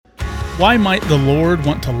Why might the Lord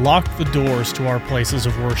want to lock the doors to our places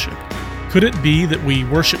of worship? Could it be that we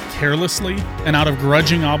worship carelessly and out of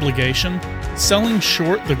grudging obligation, selling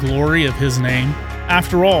short the glory of His name?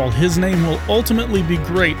 After all, His name will ultimately be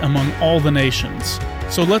great among all the nations.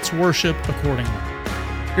 So let's worship accordingly.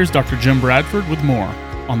 Here's Dr. Jim Bradford with more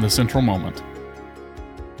on The Central Moment.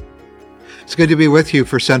 It's good to be with you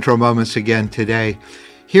for Central Moments again today.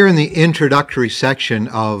 Here in the introductory section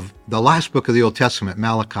of the last book of the Old Testament,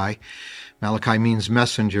 Malachi means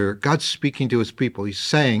messenger. God's speaking to His people. He's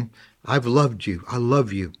saying, I've loved you. I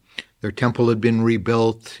love you. Their temple had been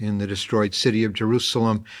rebuilt in the destroyed city of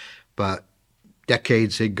Jerusalem, but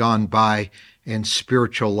decades had gone by and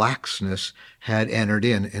spiritual laxness had entered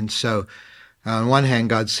in. And so on one hand,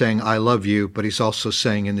 God's saying, I love you, but He's also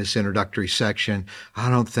saying in this introductory section, I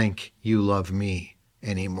don't think you love me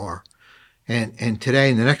anymore. And today,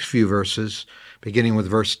 in the next few verses, beginning with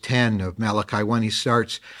verse 10 of Malachi 1, he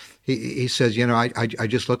says, I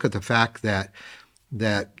just look at the fact that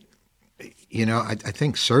I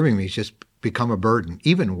think serving me has just become a burden.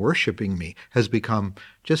 Even worshiping me has become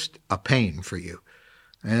just a pain for you.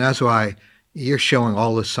 And that's why you're showing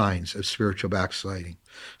all the signs of spiritual backsliding.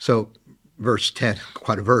 So verse 10,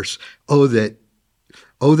 quite a verse. Oh, that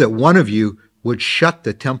one of you would shut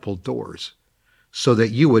the temple doors so that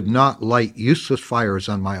you would not light useless fires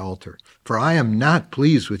on my altar. For I am not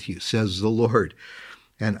pleased with you, says the Lord,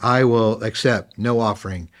 and I will accept no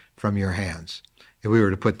offering from your hands. If we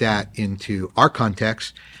were to put that into our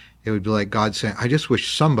context, it would be like God saying, I just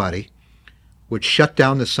wish somebody would shut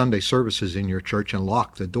down the Sunday services in your church and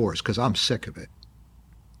lock the doors, because I'm sick of it,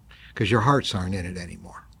 because your hearts aren't in it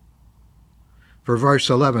anymore. For verse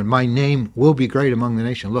 11, my name will be great among the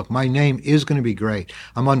nations. Look, my name is going to be great.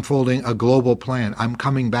 I'm unfolding a global plan. I'm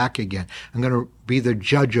coming back again. I'm going to be the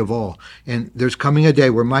judge of all. And there's coming a day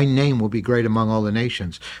where my name will be great among all the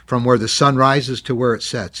nations, from where the sun rises to where it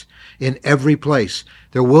sets. In every place,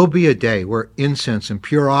 there will be a day where incense and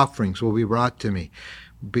pure offerings will be brought to me,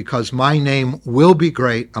 because my name will be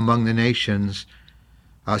great among the nations,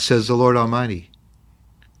 says the Lord Almighty.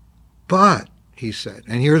 But, he said,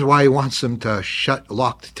 and here's why he wants them to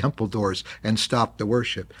lock the temple doors and stop the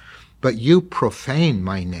worship. But you profane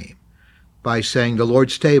my name by saying the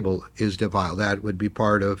Lord's table is defiled. That would be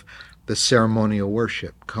part of the ceremonial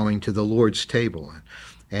worship, going to the Lord's table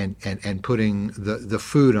and putting the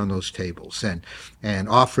food on those tables and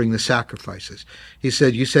offering the sacrifices. He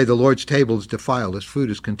said, you say the Lord's table is defiled, His food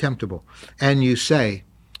is contemptible. And you say,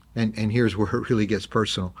 and here's where it really gets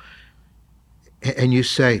personal, and you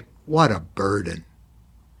say, what a burden.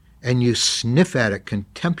 And you sniff at it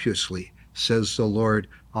contemptuously, says the Lord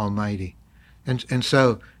Almighty. And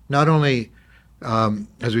so not only,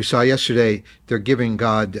 as we saw yesterday, they're giving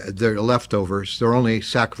God their leftovers. They're only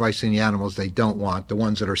sacrificing the animals they don't want, the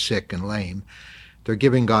ones that are sick and lame. They're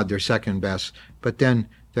giving God their second best. But then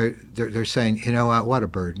they're saying, you know what a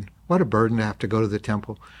burden. What a burden to have to go to the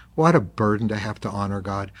temple. What a burden to have to honor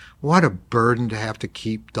God. What a burden to have to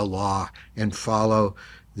keep the law and follow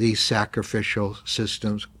these sacrificial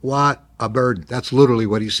systems. What a burden. That's literally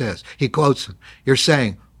what he says. He quotes them. You're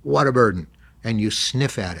saying, what a burden. And you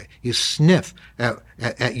sniff at it. You sniff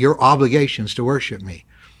at your obligations to worship me.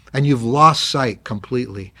 And you've lost sight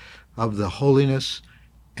completely of the holiness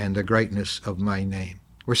and the greatness of my name.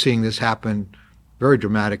 We're seeing this happen very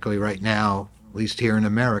dramatically right now, at least here in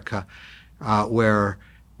America, where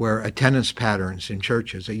attendance patterns in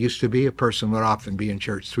churches, it used to be a person would often be in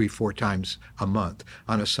church 3-4 times a month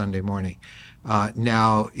on a Sunday morning.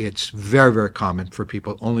 Now it's very, very common for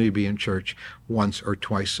people only to be in church once or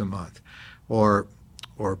twice a month. Or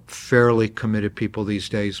fairly committed people these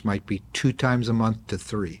days might be 2 times a month to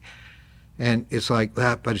 3. And it's like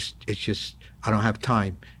that, but it's just, I don't have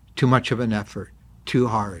time. Too much of an effort, too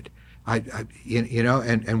hard.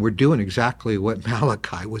 And we're doing exactly what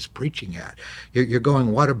Malachi was preaching at. You're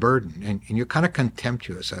going, what a burden, and you're kind of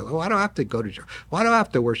contemptuous. Why do I have to go to church? Why do I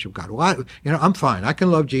have to worship God? Why, I'm fine. I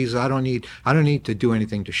can love Jesus. I don't need to do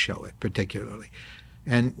anything to show it particularly.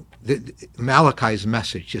 And Malachi's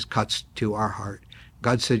message just cuts to our heart.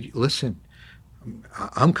 God said, listen,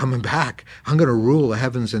 I'm coming back. I'm going to rule the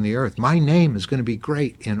heavens and the earth. My name is going to be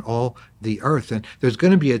great in all the earth, and there's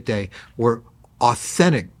going to be a day where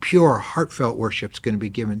authentic, pure, heartfelt worship is going to be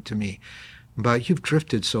given to me. But you've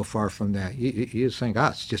drifted so far from that. You just think,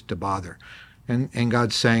 it's just a bother. And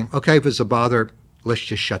God's saying, okay, if it's a bother, let's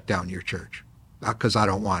just shut down your church, because I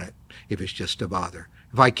don't want it if it's just a bother.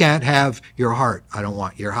 If I can't have your heart, I don't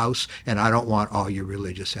want your house, and I don't want all your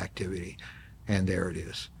religious activity. And there it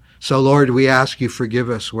is. So, Lord, we ask you forgive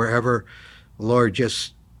us wherever, Lord,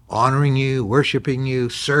 just honoring you, worshiping you,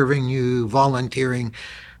 serving you, volunteering,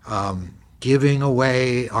 giving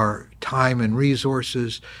away our time and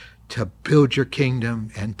resources to build your kingdom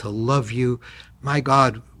and to love you. My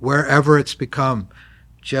God, wherever it's become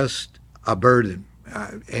just a burden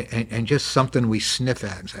and just something we sniff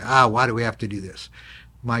at and say, why do we have to do this?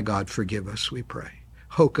 My God, forgive us, we pray.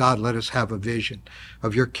 Oh God, let us have a vision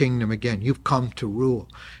of your kingdom again. You've come to rule.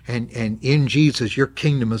 And in Jesus, your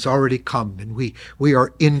kingdom has already come. And we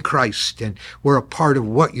are in Christ. And we're a part of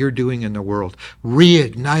what you're doing in the world.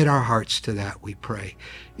 Reignite our hearts to that, we pray.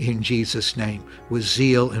 In Jesus' name, with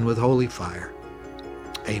zeal and with holy fire.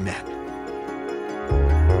 Amen.